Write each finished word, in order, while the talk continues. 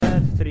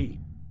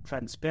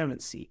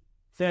transparency.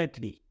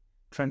 Thirdly,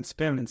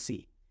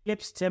 transparency.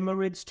 Eclipse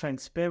Temurin's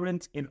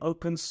transparent in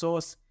open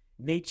source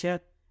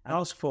nature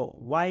allows for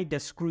wider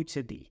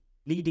scrutiny,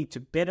 leading to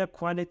better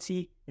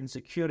quality and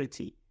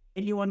security.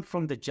 Anyone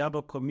from the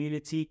Java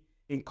community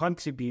can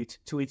contribute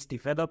to its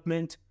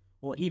development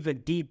or even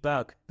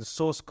debug the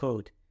source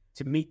code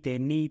to meet their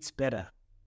needs better.